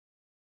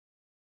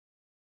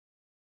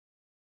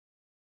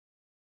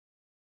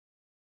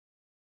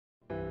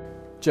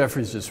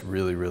Jeffrey's just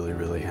really, really,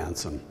 really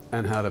handsome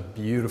and had a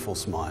beautiful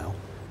smile.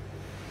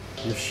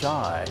 You're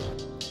shy.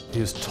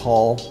 He was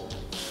tall,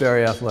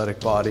 very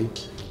athletic body,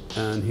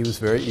 and he was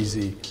very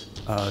easy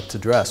to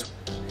dress.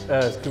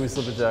 Can we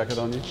slip a jacket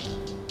on you?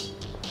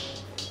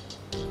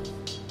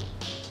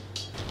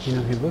 You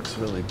know, he looks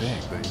really big,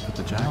 but you put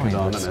the jacket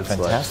on and it's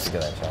fantastic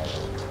in that jacket.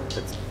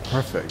 It's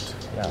perfect.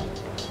 Yeah.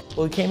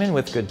 Well, he came in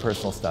with good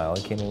personal style.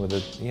 He came in with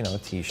a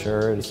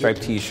t-shirt, a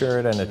striped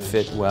t-shirt, and it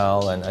fit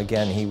well. And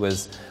again, he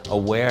was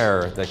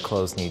aware that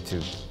clothes need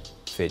to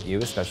fit you,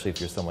 especially if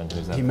you're someone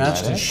who's athletic. He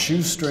matched his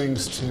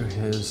shoestrings to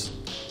his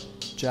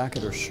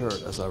jacket or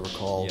shirt, as I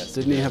recall. Yes,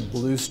 Didn't he have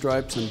blue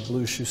stripes and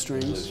blue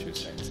shoestrings? Blue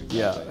shoestrings, exactly.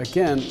 Yeah,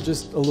 again,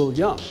 just a little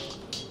young.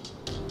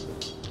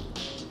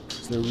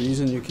 Is there a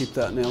reason you keep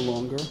that nail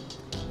longer?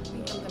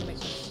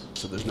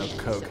 So there's no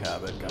coke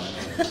habit going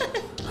on.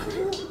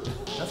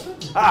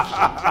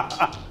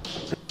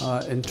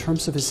 In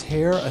terms of his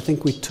hair, I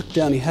think we took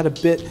down, he had a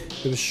bit,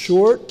 it was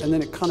short, and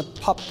then it kind of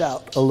popped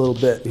out a little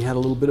bit. He had a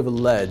little bit of a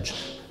ledge,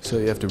 so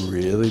you have to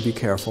really be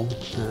careful.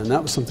 And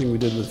that was something we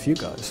did with a few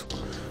guys.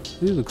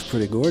 He looks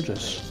pretty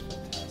gorgeous.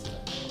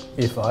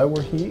 If I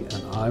were he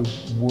and I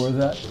wore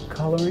that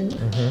coloring,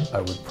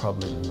 I would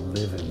probably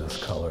live in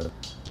this color.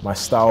 My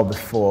style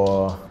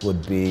before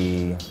would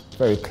be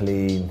very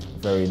clean,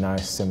 very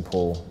nice,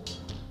 simple,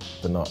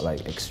 but not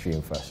like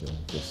extreme fashion,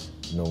 just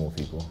normal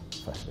people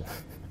fashion.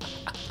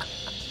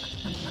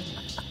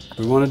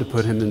 We wanted to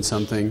put him in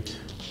something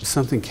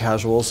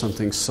casual,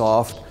 something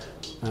soft,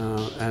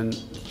 and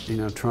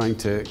trying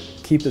to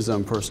keep his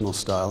own personal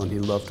style, and he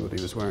loved what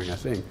he was wearing, I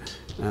think.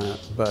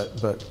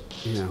 But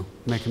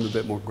make him a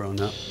bit more grown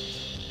up.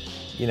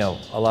 You know,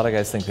 a lot of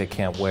guys think they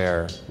can't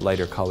wear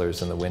lighter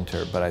colors in the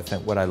winter, but I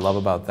think what I love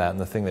about that, and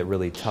the thing that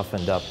really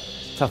toughened it up,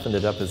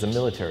 is a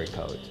military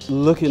coat.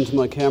 Look into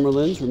my camera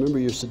lens. Remember,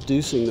 you're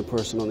seducing the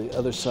person on the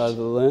other side of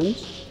the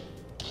lens.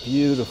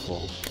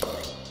 Beautiful.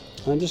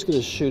 I'm just going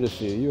to shoot a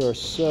few. You are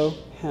so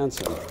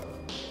handsome.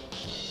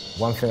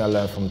 One thing I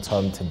learned from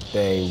Tom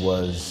today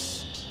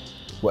was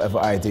whatever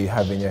idea you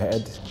have in your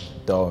head,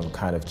 don't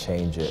kind of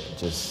change it.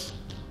 Just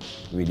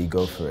really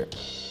go for it.